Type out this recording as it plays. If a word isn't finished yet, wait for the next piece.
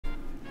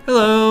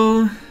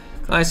Hello,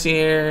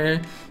 Glacier,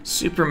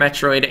 Super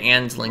Metroid,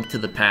 and Link to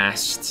the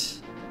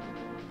Past.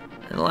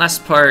 In the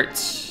last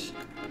part,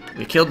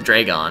 we killed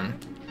Dragon.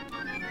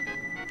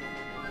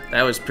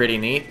 That was pretty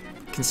neat,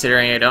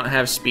 considering I don't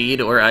have speed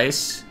or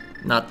ice.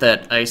 Not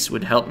that ice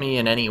would help me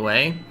in any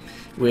way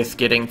with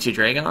getting to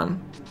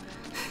Dragon.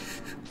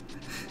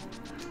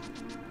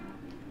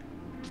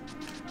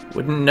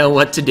 Wouldn't know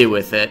what to do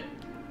with it.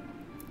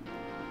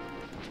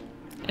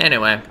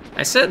 Anyway,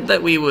 I said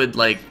that we would,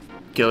 like,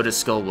 go to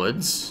Skull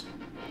Woods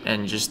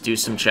and just do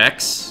some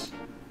checks.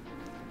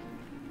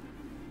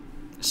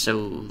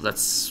 So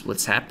that's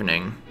what's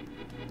happening.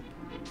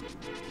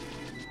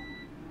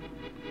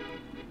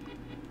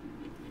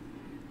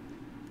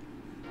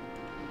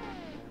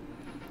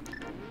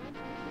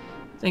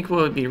 I think what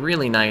would be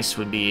really nice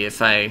would be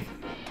if I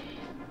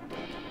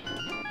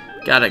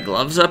got a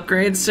gloves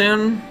upgrade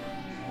soon.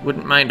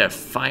 Wouldn't mind a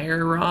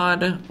fire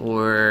rod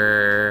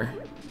or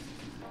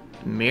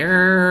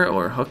mirror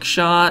or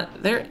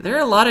hookshot. There are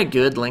a lot of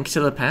good Link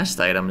to the Past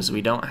items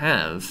we don't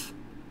have.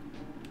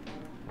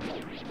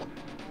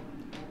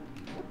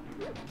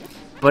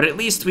 But at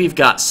least we've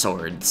got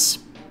swords.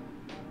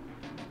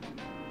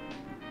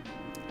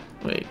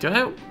 Wait, do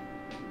I...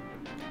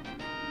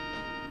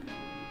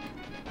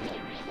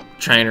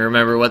 Trying to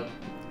remember what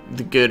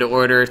the good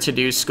order to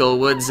do Skull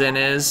Woods in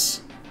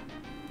is.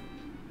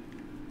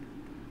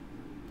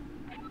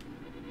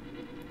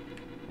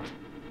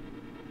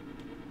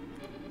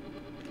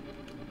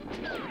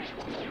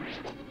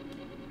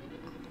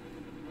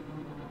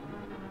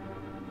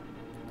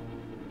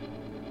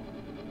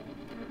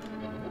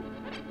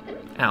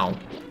 Ow.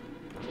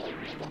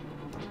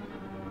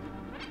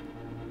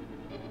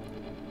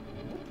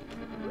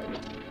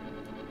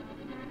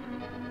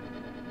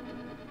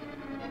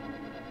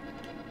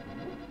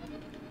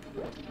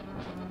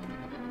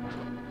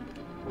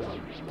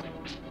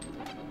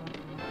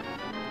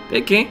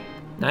 Big key.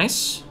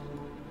 Nice.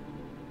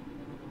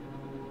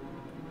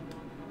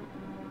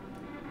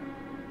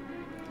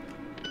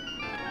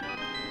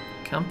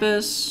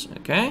 Compass.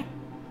 Okay.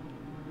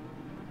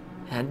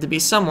 Had to be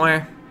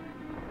somewhere.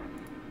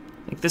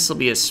 I think this will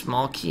be a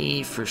small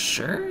key for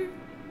sure.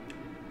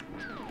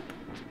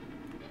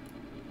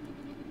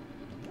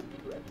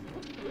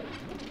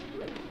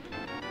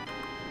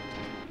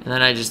 And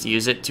then I just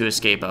use it to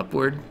escape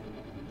upward.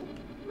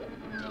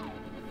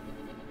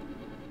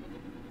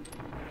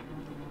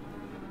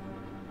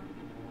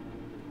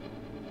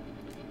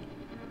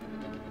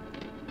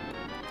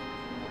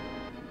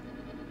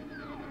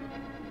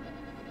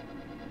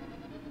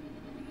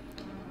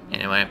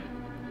 Anyway,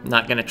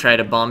 not gonna try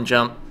to bomb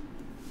jump.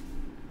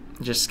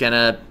 Just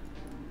gonna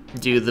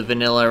do the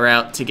vanilla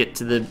route to get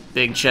to the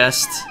big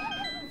chest.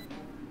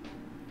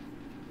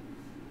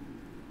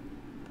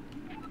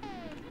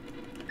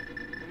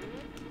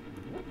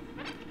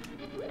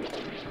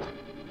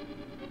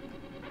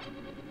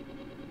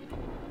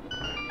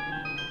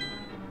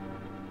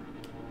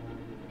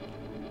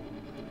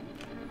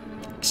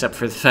 Except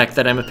for the fact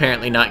that I'm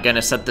apparently not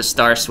gonna set the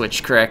star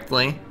switch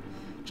correctly.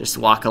 Just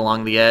walk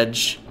along the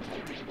edge.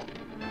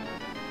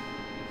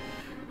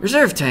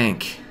 Reserve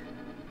tank.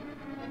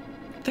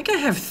 I think I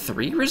have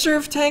 3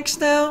 reserve tanks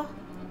now?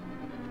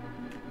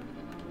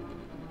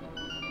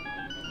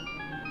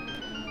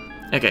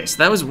 Okay, so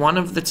that was one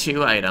of the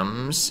 2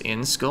 items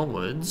in Skull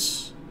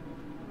Woods.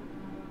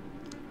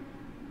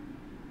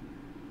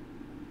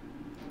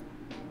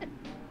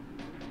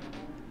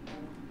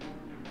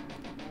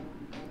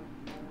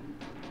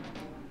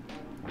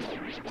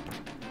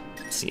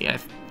 Let's see,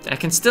 I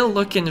can still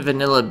look in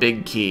Vanilla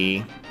Big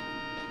Key.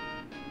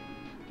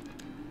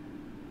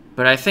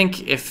 But I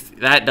think if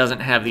that doesn't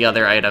have the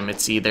other item,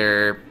 it's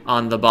either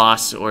on the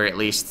boss or at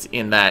least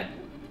in that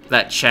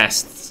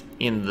chest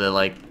in the,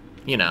 like,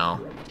 you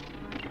know,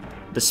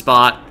 the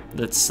spot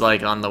that's,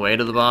 like, on the way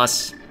to the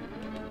boss.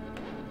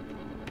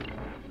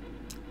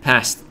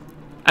 Past.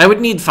 I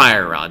would need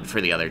Fire Rod for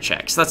the other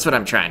checks. That's what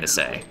I'm trying to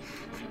say.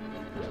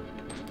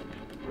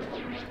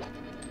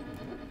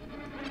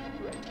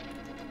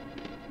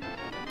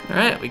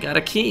 Alright, we got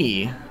a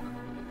key.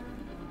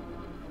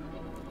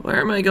 Where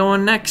am I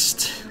going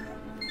next?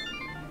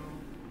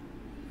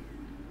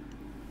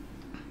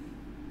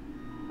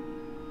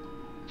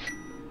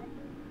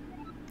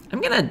 I'm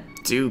gonna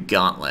do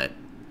Gauntlet.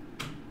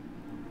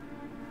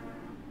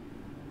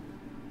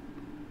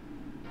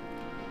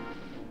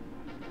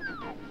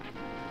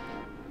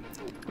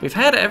 We've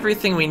had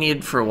everything we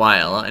need for a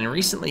while, and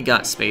recently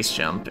got Space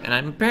Jump, and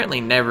I'm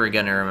apparently never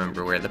gonna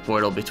remember where the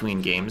portal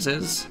between games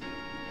is.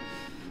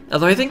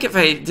 Although I think if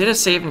I did a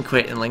save and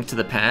quit and Link to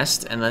the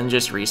Past, and then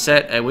just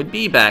reset, I would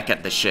be back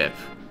at the ship.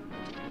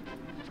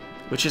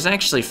 Which is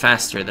actually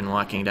faster than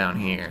walking down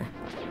here.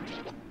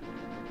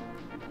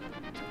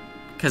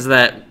 Because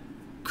that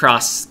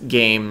cross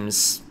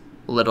games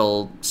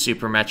little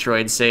Super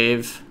Metroid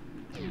save.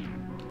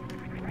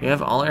 We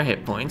have all our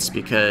hit points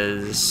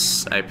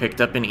because I picked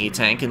up an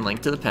E-Tank and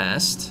Link to the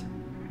Past.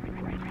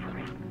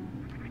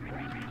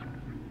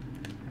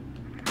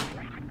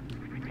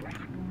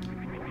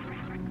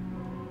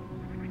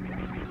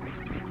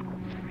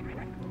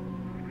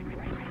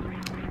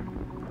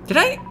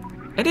 I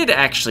did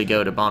actually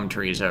go to Bomb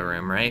Chorizo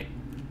room, right?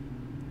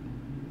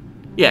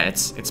 Yeah,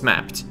 it's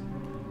mapped.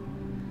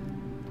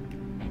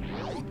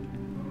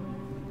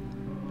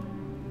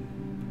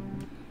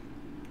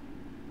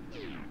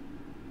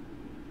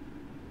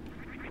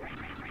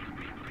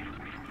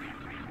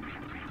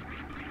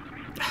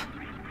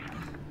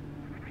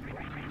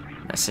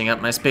 Messing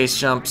up my space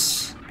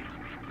jumps.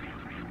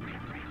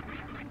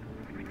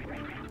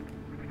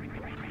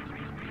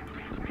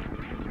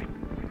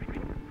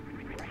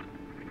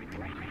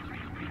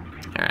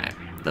 Alright,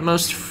 the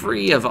most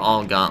free of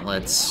all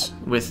gauntlets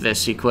with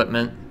this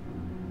equipment.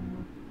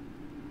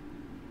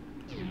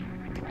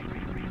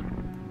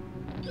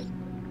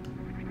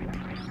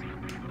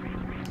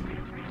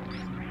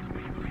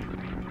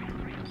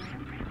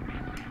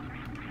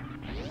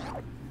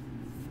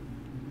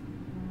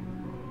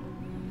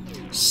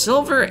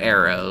 Silver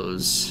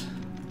arrows.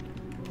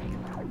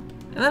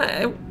 And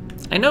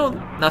then I know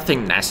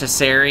nothing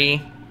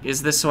necessary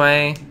is this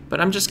way, but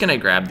I'm just gonna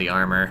grab the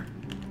armor.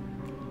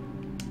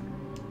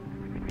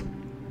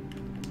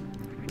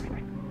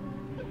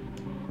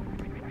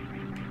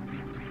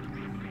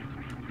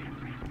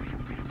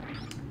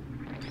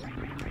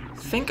 I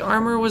think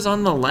armor was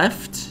on the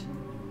left?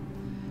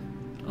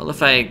 Well,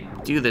 if I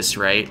do this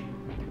right.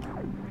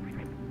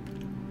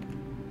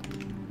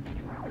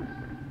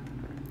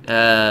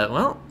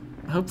 Well,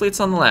 hopefully it's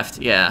on the left.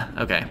 Yeah,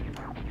 okay.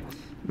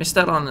 Missed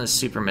out on the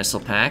super missile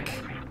pack.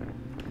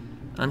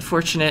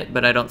 Unfortunate,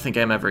 but I don't think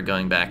I'm ever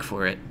going back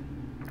for it.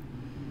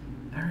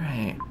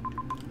 Alright.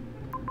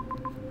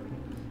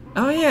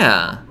 Oh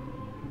yeah!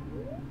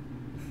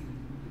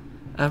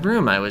 A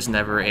room I was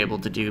never able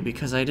to do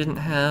because I didn't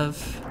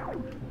have...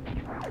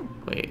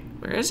 Wait,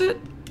 where is it?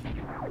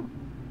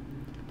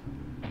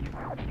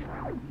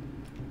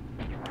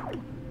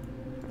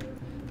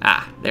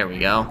 Ah, there we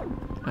go.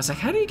 I was like,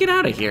 how do you get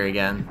out of here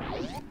again?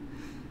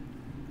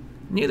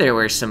 Knew there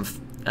were some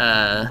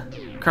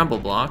crumble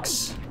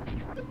blocks.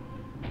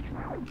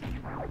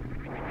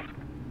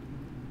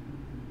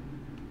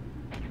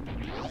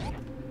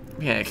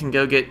 Yeah, I can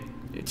go get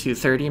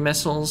 230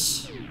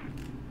 missiles.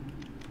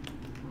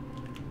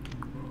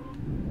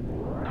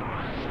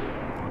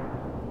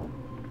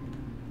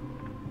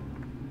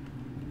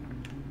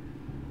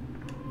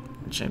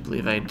 Which I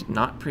believe I did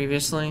not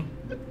previously.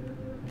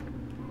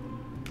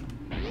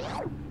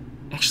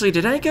 Actually,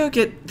 did I go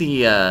get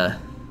the,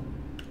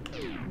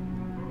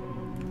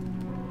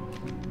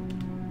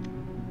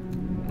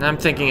 Now I'm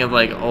thinking of,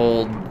 like,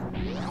 old...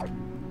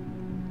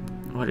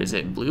 What is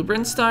it? Blue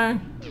Brinstar?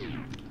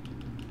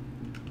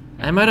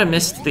 I might have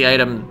missed the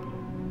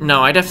item...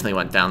 No, I definitely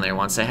went down there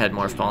once I had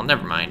Morph Ball.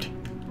 Never mind.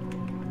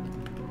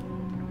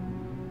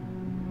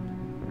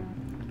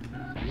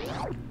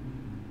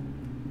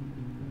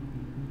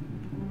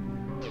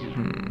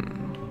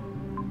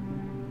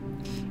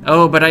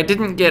 Oh, but I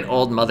didn't get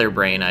Old Mother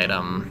Brain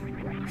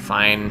item.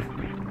 Fine.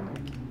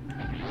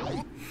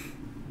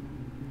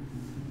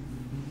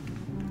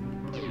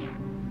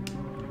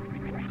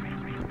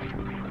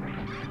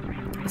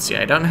 Let's see,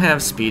 I don't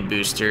have Speed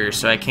Booster,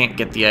 so I can't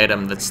get the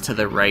item that's to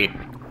the right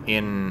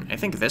in, I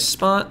think, this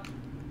spot?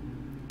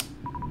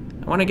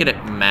 I want to get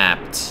it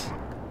mapped.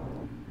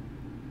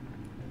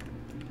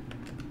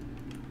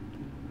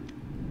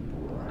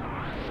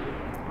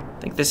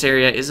 I think this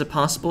area is a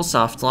possible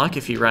soft lock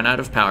if you run out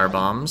of power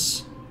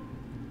bombs.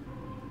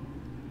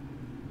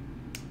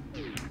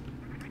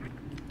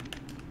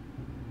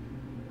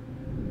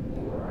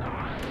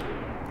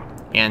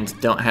 And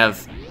don't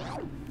have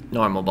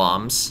normal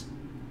bombs.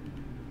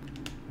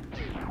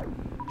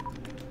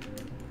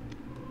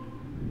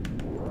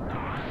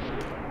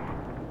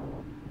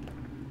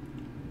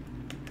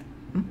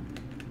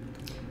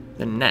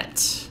 The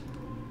net.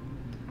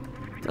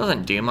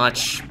 Doesn't do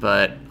much,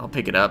 but I'll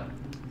pick it up.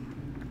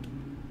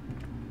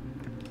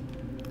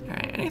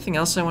 Alright, anything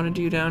else I want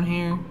to do down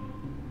here?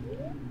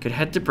 Could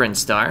head to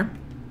Brinstar.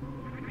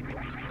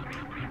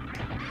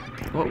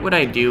 What would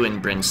I do in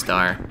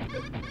Brinstar?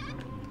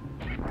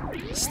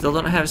 Still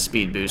don't have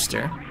Speed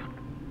Booster.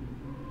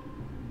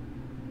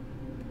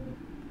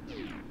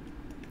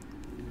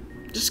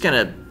 Just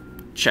gonna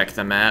check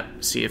the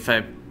map, see if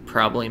I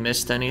probably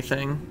missed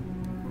anything.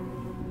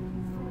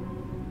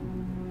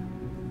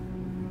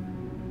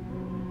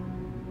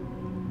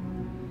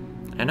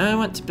 I know I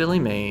went to Billy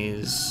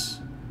Mays.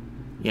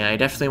 Yeah, I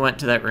definitely went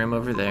to that room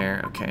over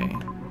there. Okay.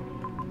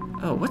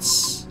 Oh,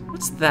 what's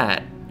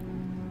that?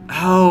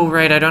 Oh,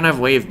 right, I don't have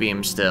Wave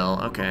Beam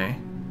still. Okay.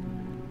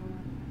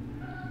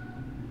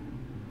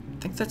 I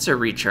think that's a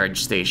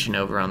recharge station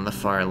over on the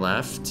far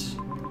left.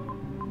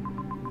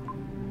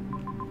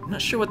 I'm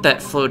not sure what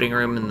that floating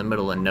room in the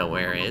middle of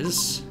nowhere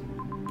is.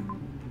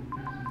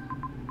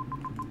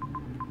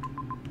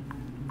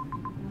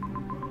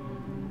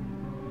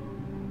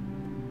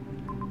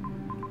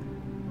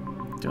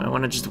 Do I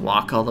want to just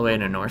walk all the way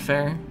to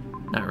Norfair?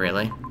 Not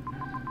really.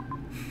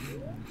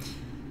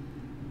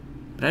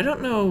 But I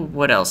don't know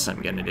what else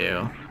I'm gonna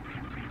do.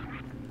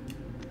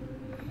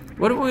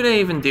 What would I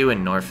even do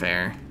in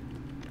Norfair?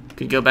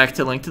 Could go back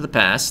to Link to the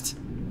Past.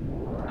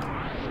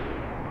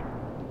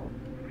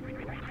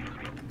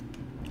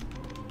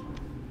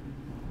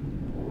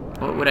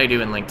 What would I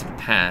do in Link to the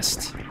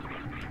Past?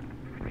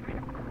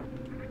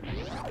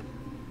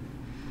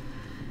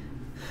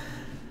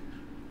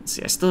 Let's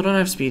see, I still don't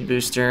have Speed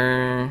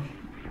Booster.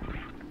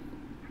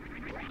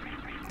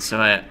 So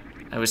I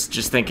was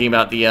just thinking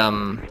about the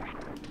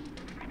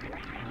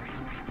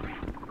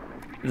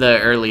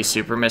early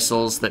super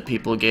missiles that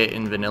people get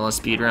in vanilla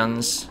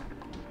speedruns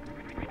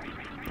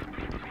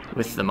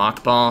with the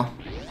Mach Ball.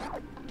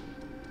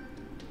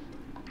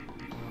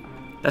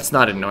 That's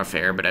not in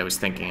Norfair, but I was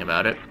thinking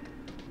about it.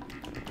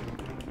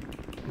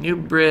 New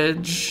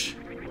bridge.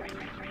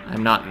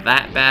 I'm not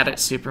that bad at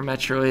Super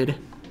Metroid.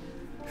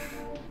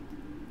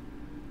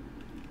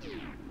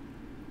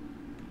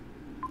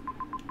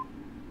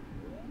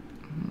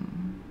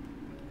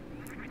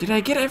 Did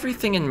I get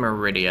everything in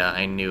Meridia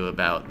I knew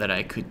about that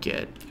I could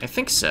get? I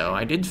think so.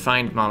 I did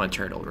find Mama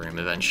Turtle Room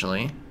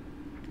eventually.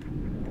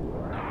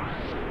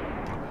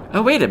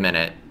 Oh, wait a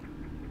minute.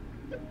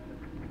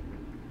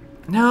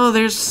 No,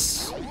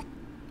 there's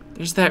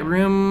that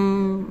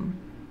room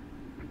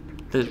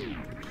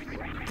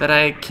that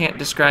I can't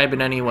describe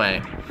in any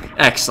way.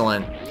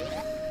 Excellent.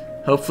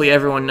 Hopefully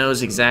everyone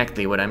knows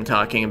exactly what I'm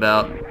talking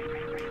about.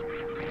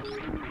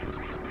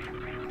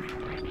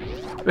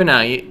 But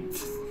no,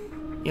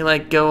 you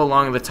like go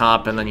along the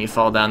top and then you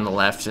fall down the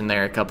left and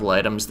there are a couple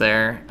items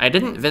there. I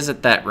didn't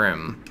visit that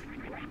room.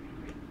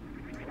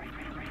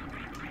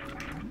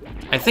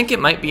 I think it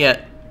might be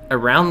at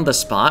around the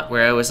spot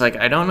where I was like,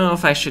 I don't know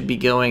if I should be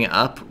going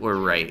up or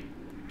right.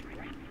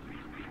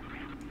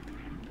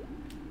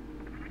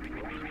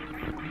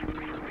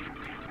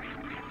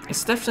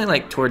 It's definitely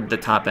like toward the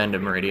top end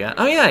of Meridia.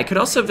 Oh yeah, I could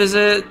also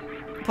visit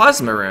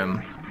Plasma Room,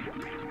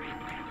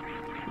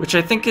 which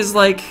I think is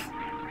like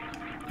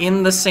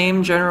in the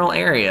same general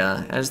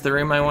area as the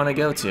room I want to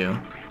go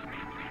to.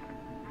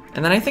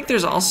 And then I think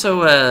there's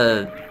also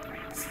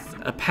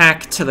a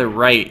pack to the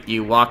right.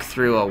 You walk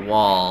through a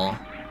wall.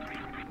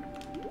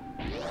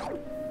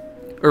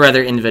 Or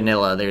rather, in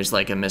vanilla, there's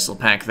like a missile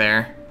pack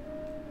there.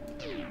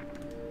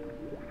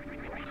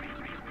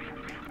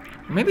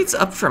 Maybe it's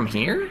up from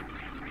here?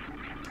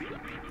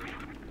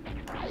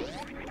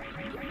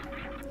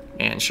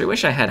 And sure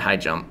wish I had high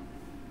jump.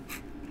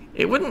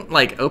 It wouldn't,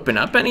 like, open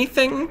up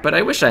anything, but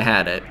I wish I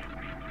had it.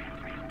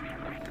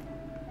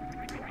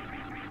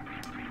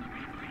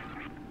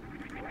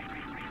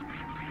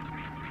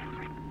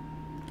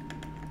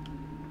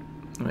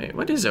 Wait,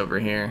 what is over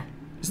here?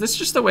 Is this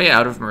just the way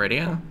out of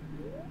Meridia?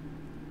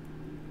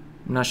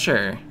 I'm not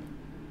sure.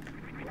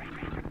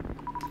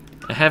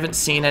 I haven't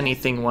seen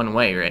anything one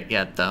way right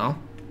yet, though.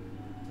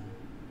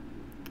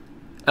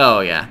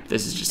 Oh, yeah,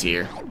 this is just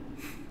here.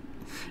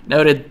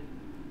 Noted.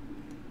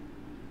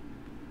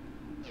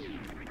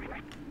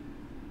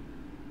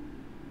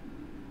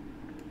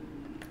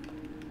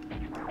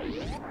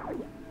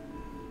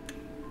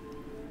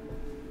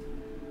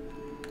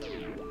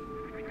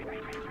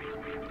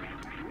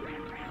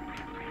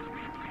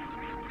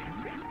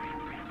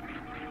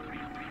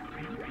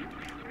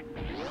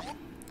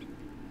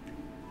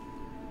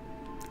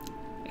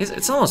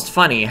 It's almost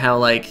funny how,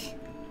 like,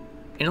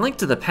 in A Link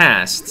to the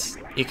Past,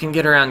 you can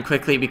get around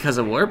quickly because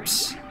of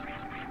warps.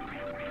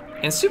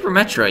 In Super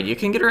Metroid, you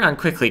can get around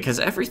quickly because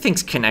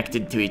everything's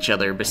connected to each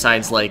other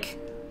besides, like,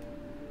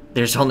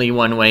 there's only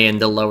one way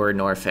into Lower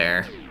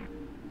Norfair.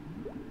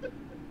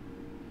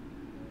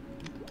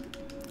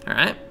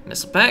 Alright,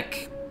 missile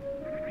pack.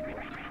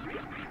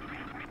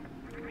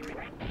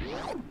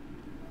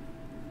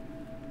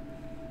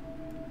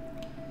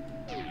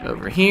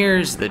 Over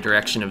here's the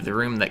direction of the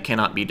room that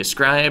cannot be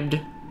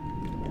described.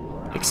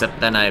 Except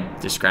then I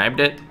described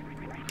it.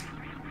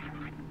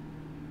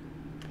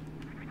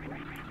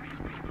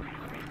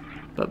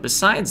 But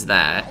besides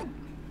that...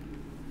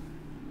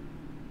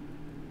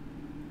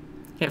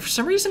 yeah, for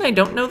some reason I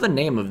don't know the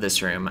name of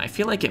this room. I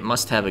feel like it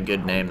must have a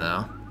good name,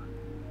 though.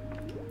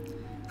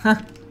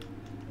 Huh.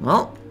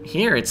 Well,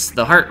 here it's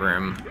the heart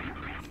room.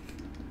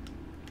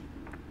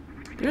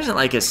 There isn't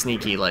like a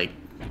sneaky, like,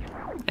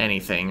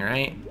 anything,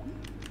 right?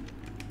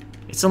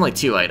 It's only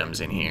 2 items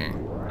in here.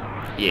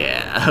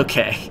 Yeah,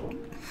 okay.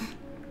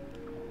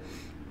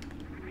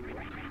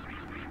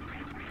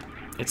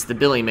 It's the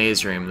Billy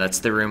Mays room. That's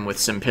the room with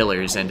some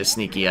pillars and a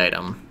sneaky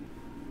item.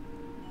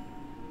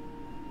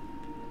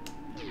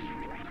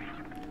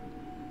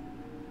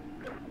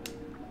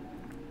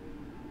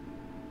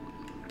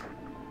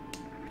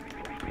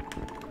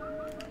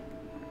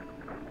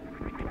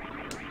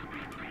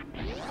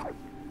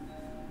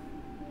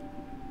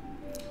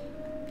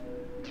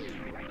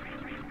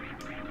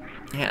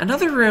 Yeah,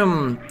 another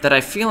room that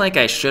I feel like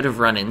I should have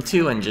run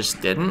into and just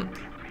didn't,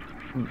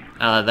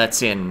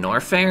 that's in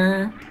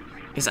Norfair,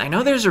 is I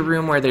know there's a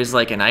room where there's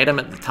like an item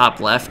at the top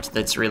left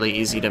that's really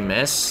easy to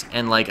miss,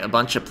 and like a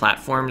bunch of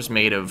platforms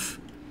made of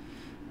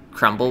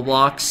crumble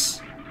blocks.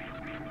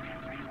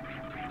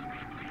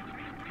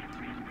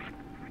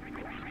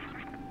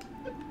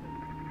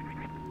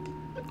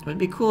 It would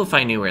be cool if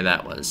I knew where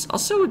that was.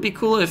 Also, it would be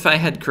cool if I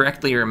had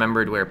correctly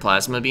remembered where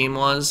Plasma Beam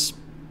was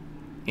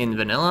in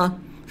vanilla.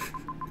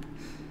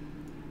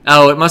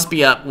 Oh, it must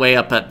be way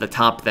up at the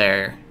top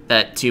there.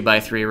 that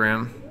 2x3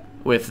 room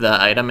with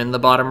the item in the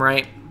bottom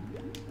right.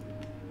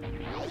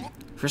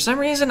 For some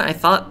reason, I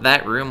thought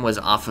that room was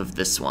off of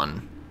this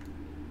one.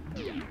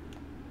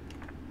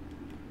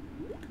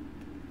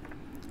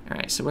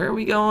 Alright, so where are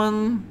we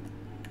going?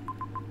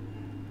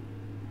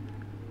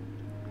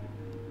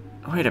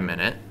 Wait a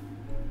minute.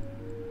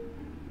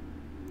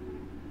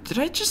 Did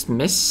I just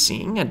miss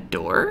seeing a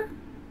door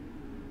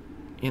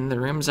in the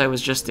rooms I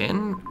was just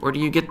in? Or do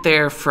you get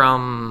there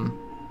from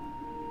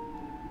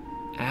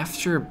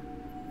after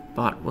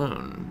Bot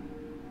Wound?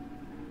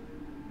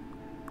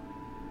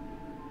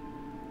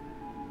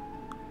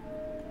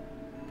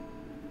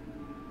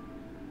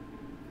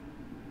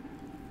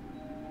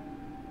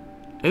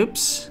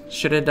 Oops,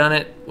 should have done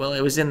it while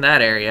it was in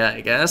that area,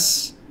 I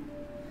guess.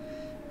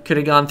 Could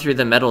have gone through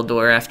the metal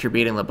door after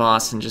beating the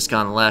boss and just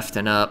gone left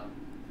and up.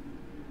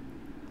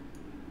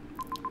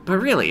 But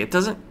really, it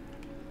doesn't...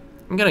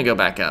 I'm gonna go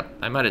back up.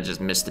 I might have just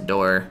missed a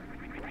door.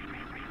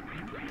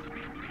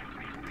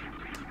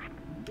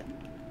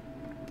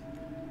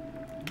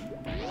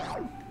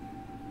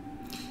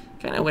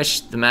 Kinda wish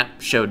the map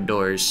showed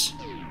doors.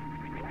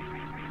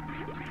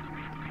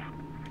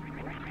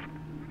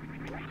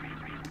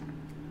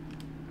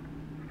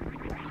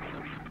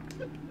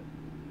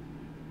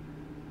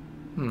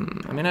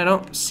 I mean, I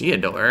don't see a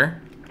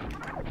door.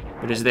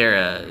 But is there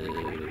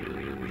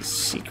a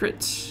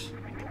secret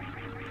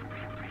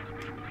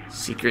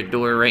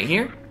door right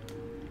here?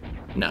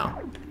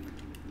 No.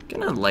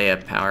 Gonna lay a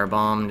power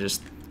bomb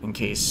just in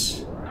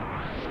case.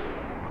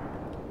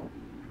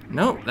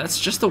 Nope, that's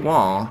just a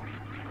wall.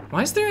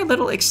 Why is there a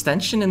little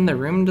extension in the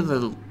room to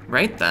the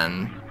right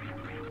then?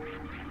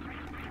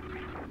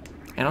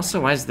 And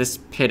also, why does this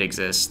pit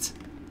exist?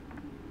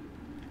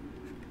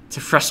 To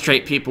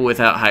frustrate people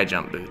without high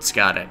jump boots.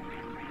 Got it.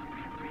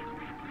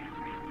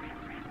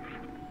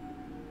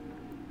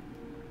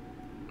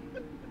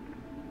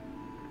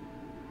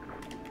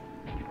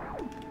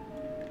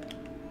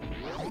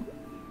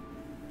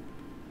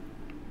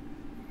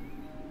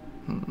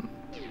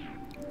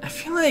 I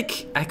feel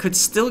like I could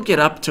still get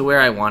up to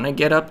where I want to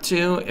get up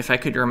to if I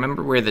could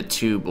remember where the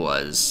tube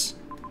was.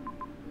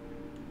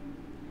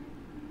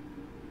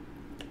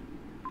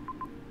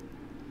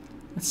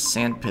 That's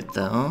sand pit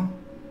though.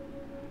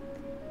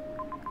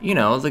 You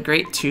know, the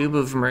Great Tube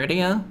of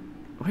Meridia?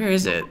 Where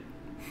is it?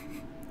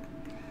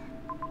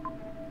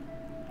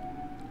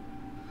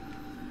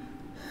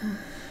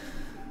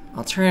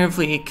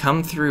 Alternatively,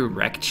 come through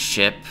wrecked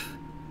ship,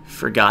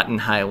 forgotten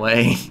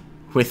highway,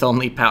 with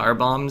only power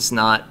bombs,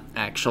 not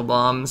actual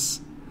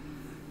bombs.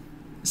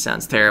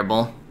 Sounds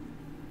terrible.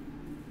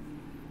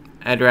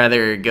 I'd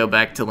rather go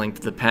back to Link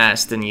to the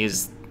Past and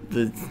use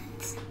the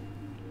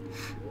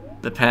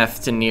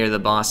path to near the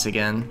boss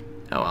again.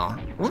 Oh well.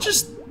 We'll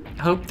just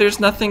hope there's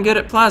nothing good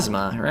at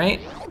Plasma, right?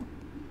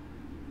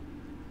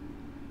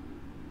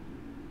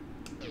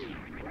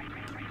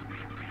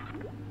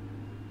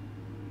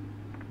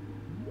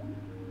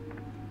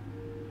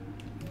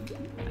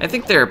 I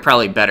think there are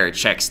probably better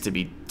checks to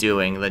be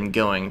doing than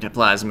going to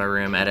Plasma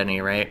Room at any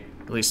rate,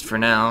 at least for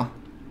now.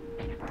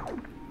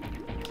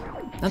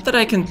 Not that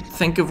I can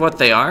think of what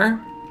they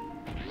are.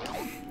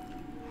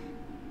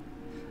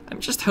 I'm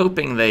just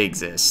hoping they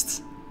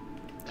exist,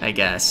 I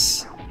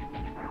guess.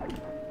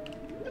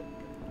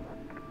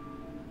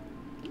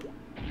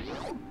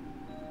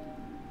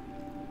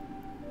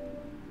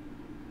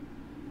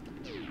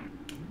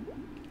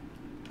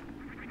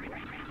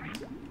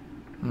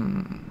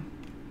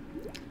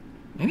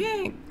 Maybe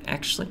I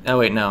actually... Oh,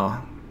 wait, no.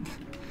 I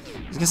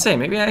was gonna say,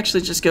 maybe I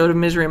actually just go to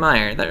Misery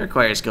Mire. That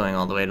requires going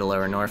all the way to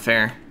Lower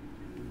Norfair.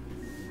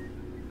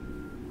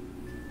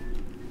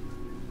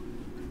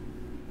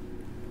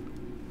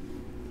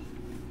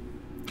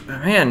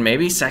 But man,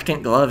 maybe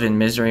second glove in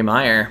Misery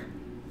Mire.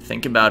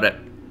 Think about it.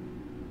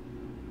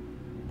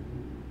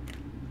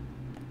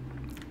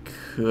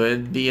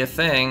 Could be a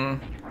thing.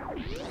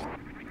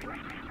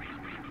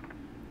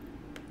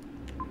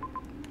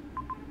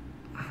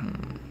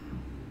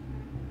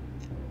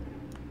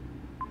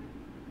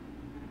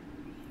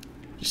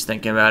 Just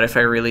thinking about if I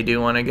really do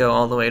want to go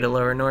all the way to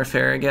Lower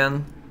Norfair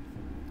again.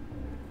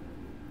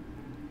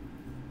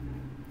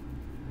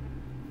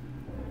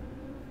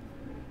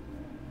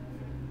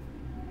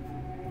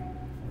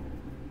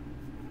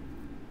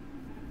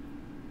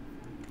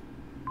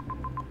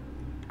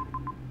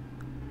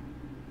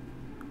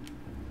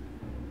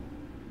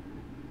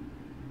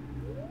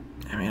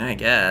 I mean, I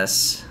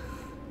guess.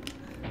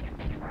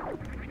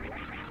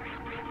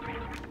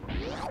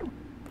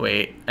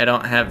 Wait, I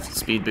don't have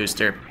speed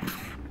booster.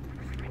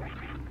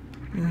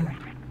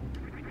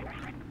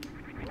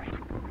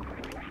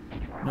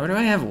 Nor do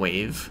I have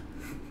wave.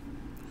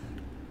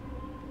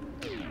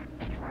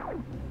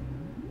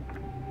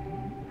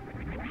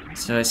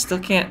 So I still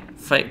can't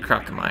fight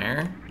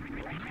Crocomire.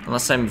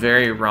 Unless I'm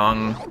very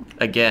wrong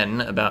again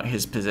about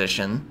his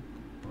position.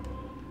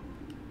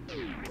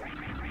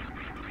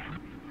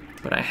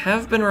 But I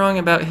have been wrong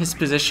about his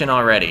position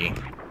already.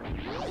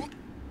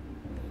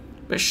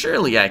 But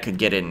surely I could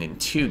get it in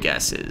 2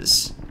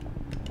 guesses.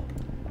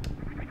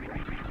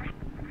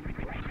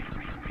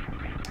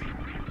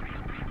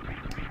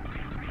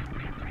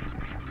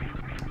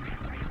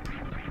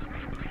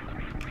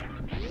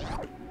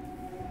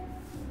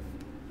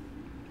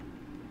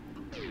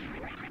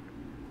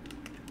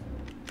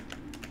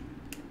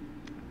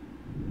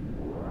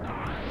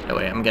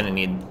 I'm gonna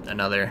need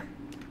another.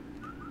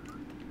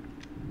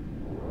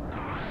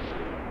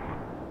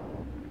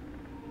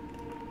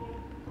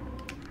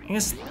 I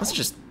guess let's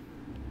just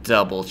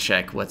double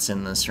check what's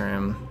in this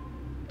room.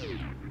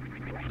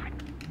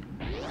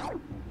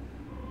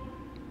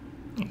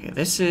 Okay,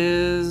 this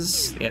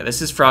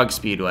is Frog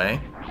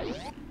Speedway.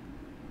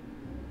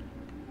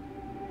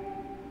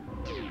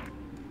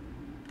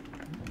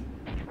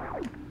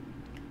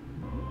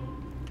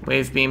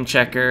 Wave beam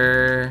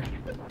checker.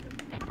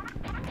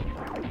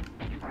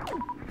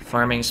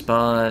 Farming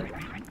spot.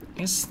 I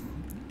guess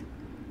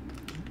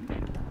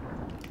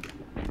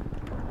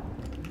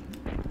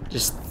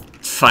just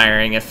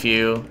firing a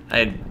few.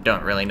 I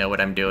don't really know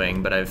what I'm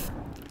doing, but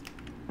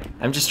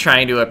I'm just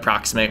trying to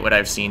approximate what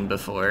I've seen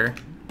before.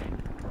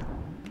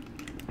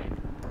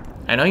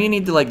 I know you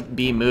need to like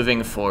be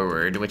moving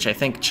forward, which I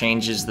think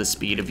changes the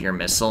speed of your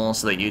missile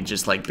so that you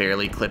just like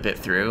barely clip it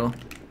through.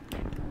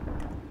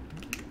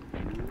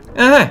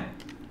 Ah!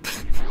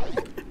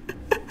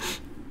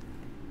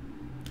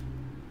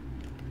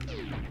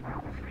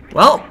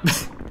 Well,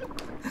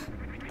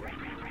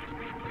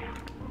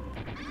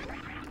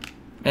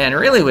 man, I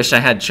really wish I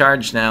had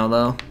charge now,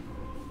 though.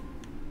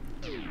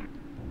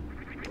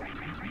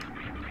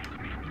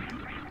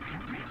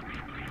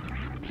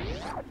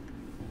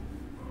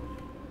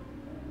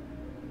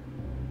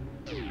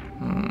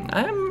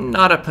 I'm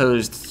not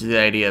opposed to the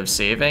idea of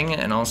saving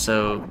and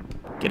also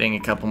getting a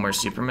couple more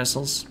super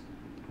missiles.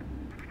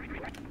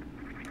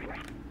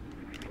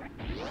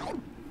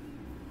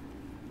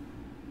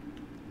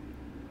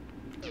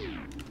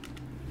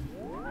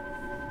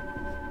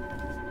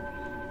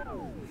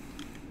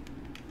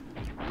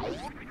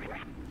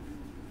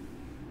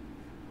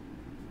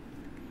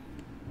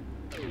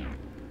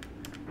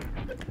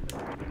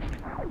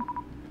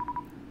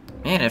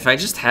 Man, if I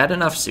just had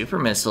enough super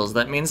missiles,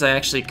 that means I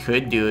actually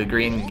could do a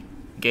green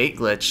gate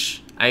glitch.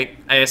 I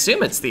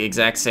assume it's the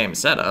exact same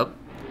setup.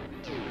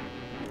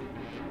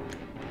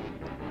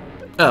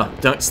 Oh,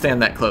 don't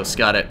stand that close,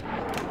 got it.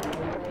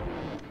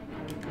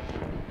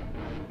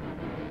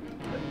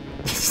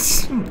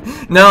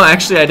 No,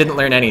 actually I didn't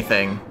learn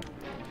anything.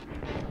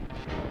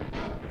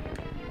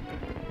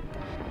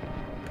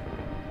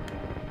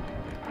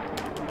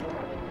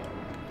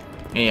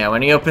 Yeah,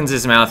 when he opens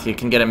his mouth, you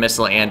can get a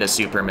missile and a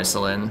super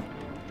missile in,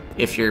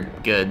 if you're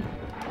good.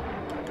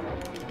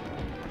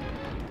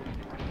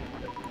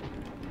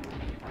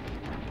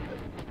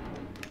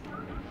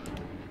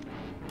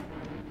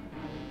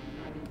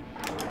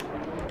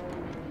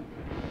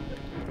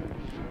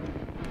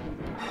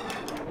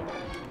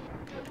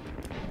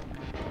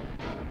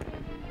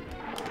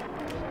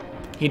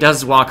 He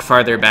does walk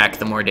farther back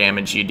the more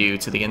damage you do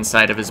to the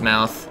inside of his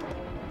mouth.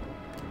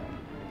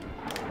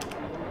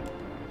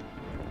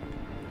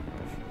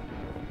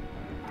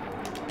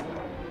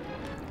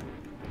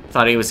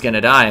 Thought he was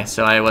gonna die,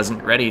 so I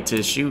wasn't ready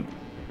to shoot.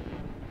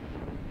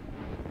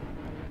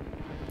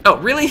 Oh,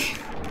 really?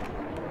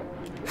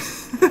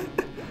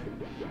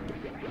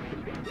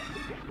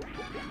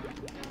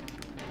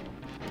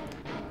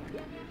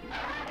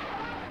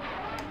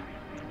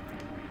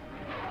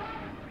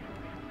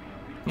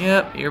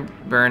 Yep, you're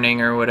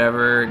burning or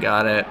whatever,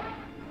 got it.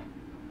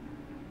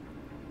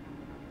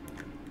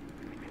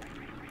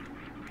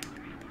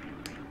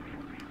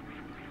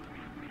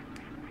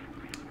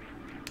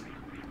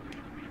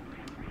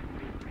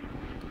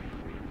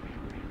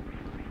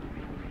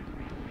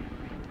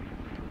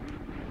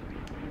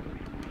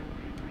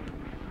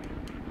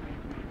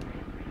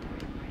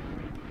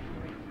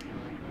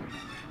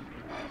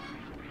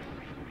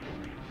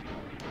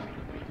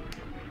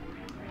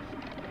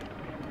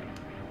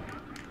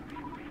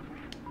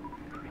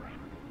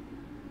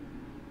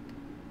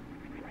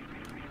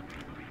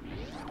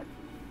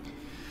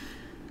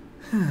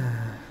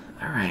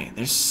 Alright,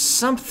 there's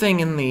something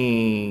in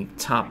the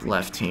top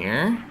left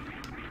here.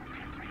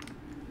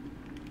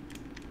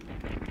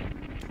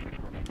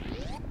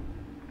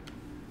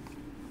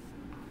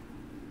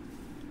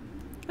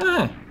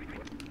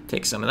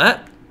 Take some of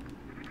that.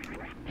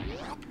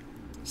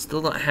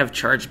 Still don't have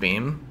charge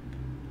beam.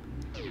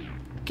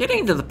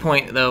 Getting to the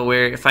point, though,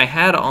 where if I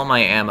had all my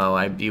ammo,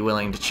 I'd be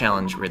willing to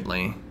challenge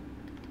Ridley.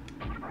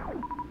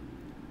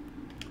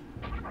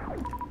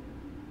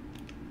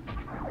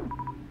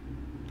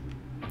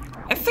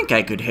 I think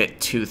I could hit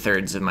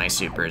 2/3 of my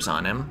supers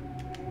on him.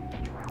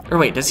 Or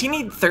wait, does he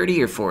need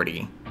 30 or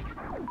 40?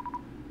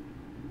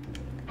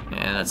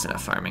 Yeah, that's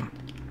enough farming.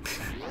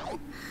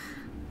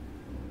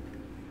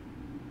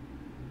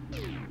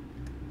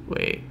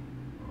 Wait.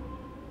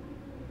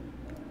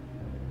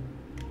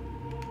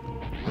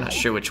 I'm not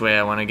sure which way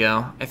I want to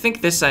go. I think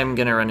this I'm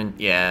gonna run in...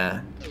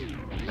 Yeah.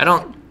 I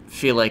don't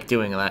feel like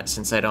doing that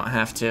since I don't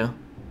have to.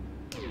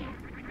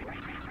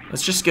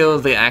 Let's just go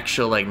the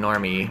actual, like,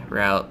 normie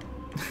route.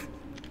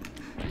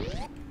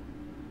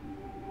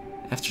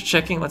 After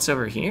checking what's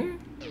over here?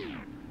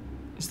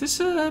 Is this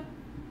a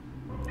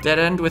dead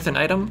end with an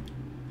item?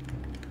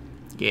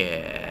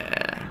 Yeah.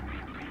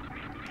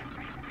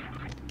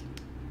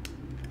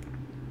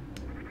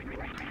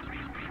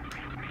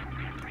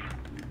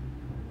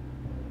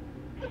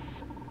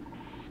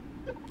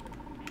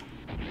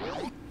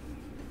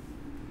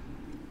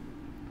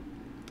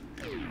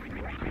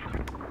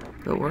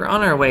 But we're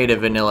on our way to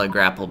vanilla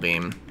grapple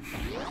beam.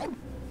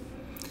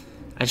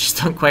 I just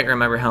don't quite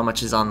remember how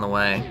much is on the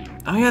way.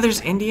 Oh yeah,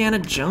 there's Indiana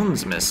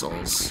Jones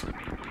missiles.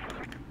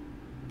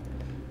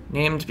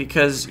 Named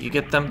because you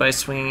get them by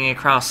swinging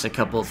across a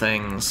couple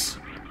things,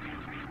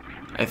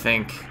 I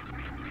think.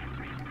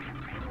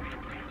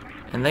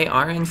 And they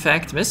are in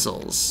fact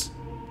missiles.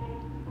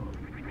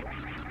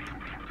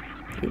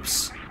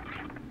 Oops.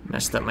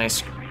 Messed up my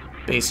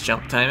space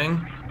jump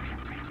timing.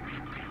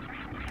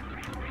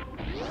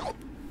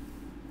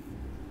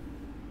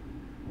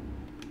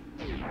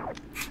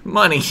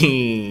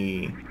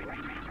 Money!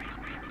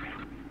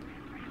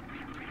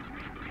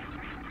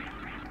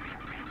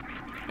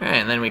 Alright,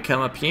 and then we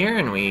come up here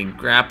and we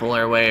grapple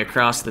our way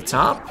across the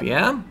top.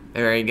 Yeah,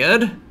 very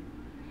good.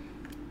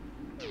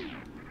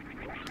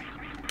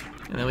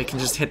 And then we can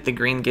just hit the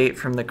green gate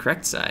from the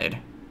correct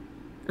side.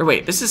 Or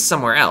wait, this is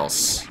somewhere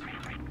else.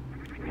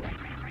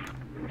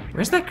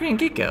 Where's that green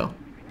gate go?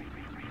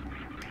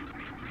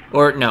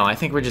 Or no, I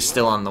think we're just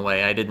still on the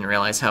way. I didn't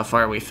realize how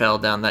far we fell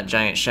down that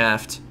giant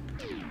shaft.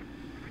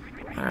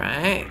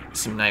 Alright,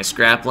 some nice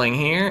grappling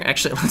here.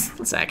 Actually,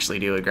 let's actually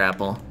do a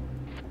grapple.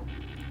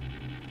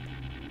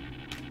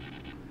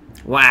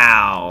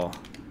 Wow.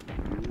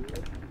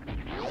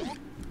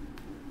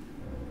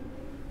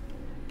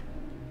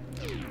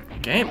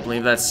 Okay, I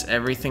believe that's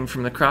everything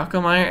from the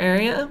Crocomire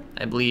area.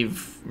 I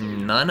believe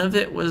none of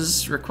it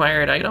was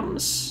required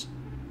items.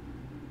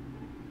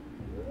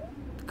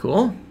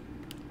 Cool.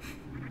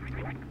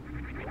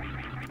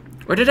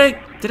 Or did I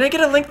get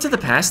a link to the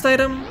past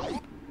item?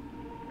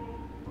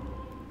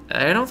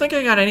 I don't think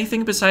I got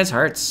anything besides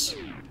hearts.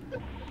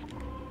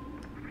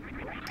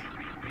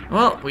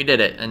 Well, we did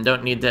it, and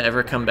don't need to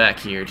ever come back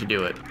here to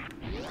do it.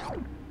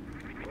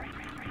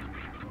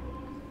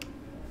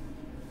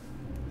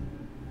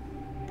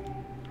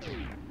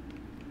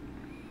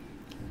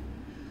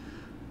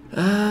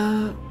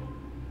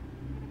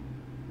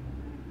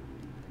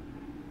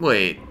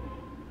 Wait.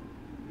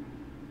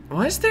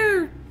 Why is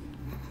there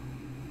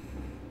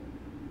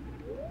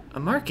a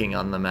marking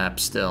on the map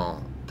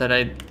still that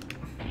I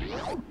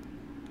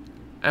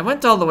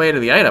went all the way to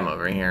the item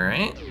over here,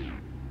 right?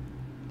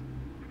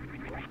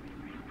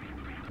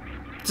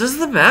 Does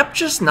the map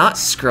just not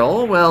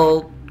scroll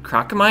while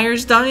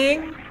Crocomire's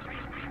dying?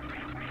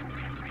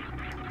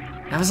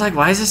 I was like,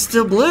 why is it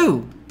still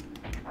blue?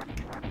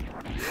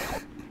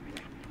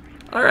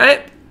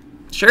 Alright,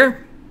 sure.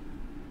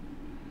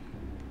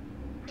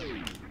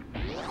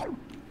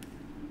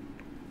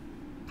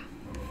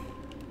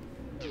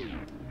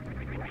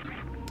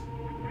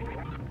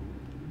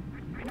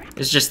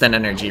 It's just an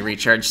energy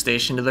recharge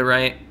station to the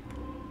right.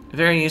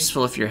 Very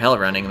useful if you're hell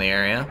running the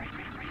area.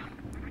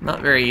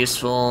 Not very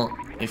useful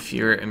if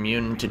you're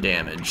immune to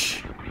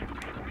damage.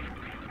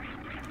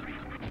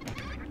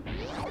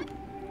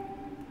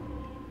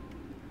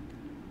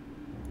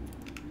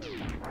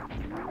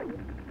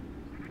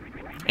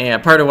 Yeah,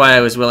 part of why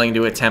I was willing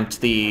to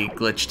attempt the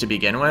glitch to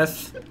begin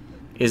with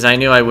is I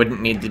knew I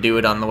wouldn't need to do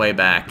it on the way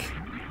back.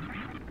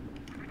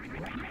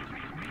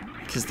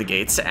 Because the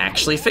gate's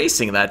actually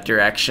facing that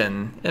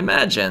direction.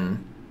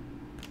 Imagine.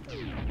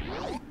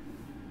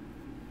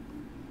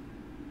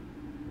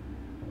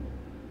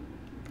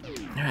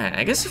 Alright,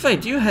 I guess if I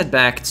do head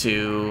back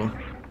to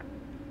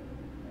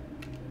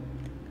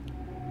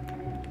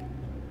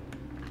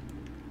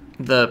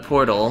the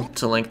portal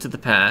to Link to the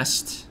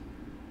Past,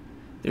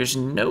 there's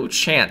no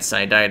chance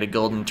I die to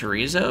Golden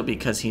Terizo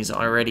because he's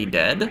already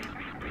dead.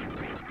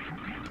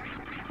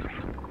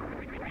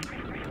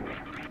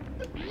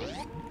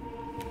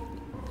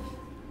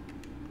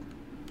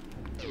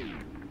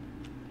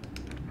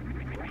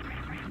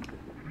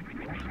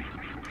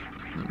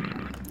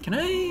 Can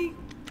I?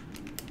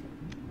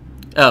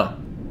 Oh,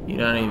 you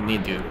don't even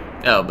need to.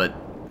 Oh, but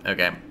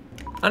okay.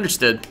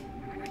 Understood.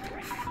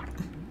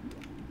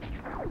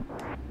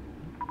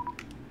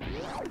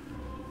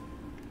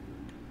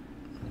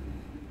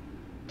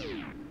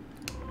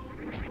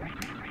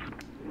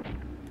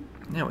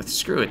 Now with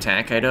Screw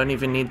Attack, I don't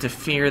even need to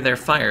fear their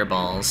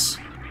fireballs.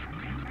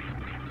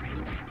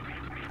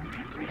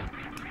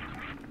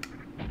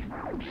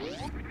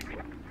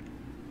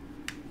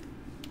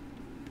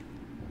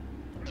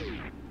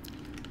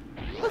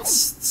 Let's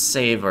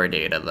save our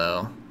data,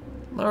 though.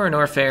 Lower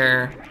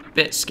Norfair,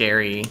 bit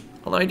scary.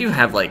 Although I do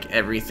have, like,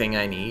 everything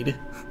I need.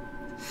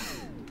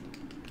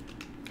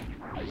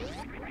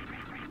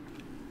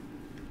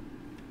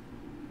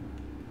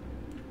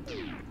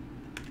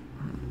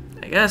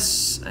 I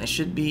guess I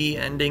should be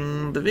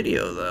ending the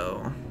video,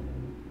 though.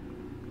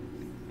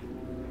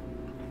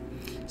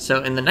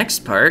 So in the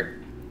next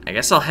part, I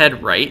guess I'll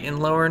head right in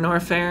Lower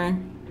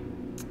Norfair.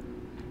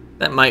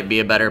 That might be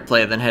a better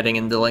play than heading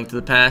into Link to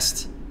the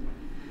Past.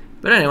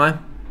 But anyway,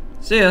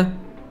 see ya.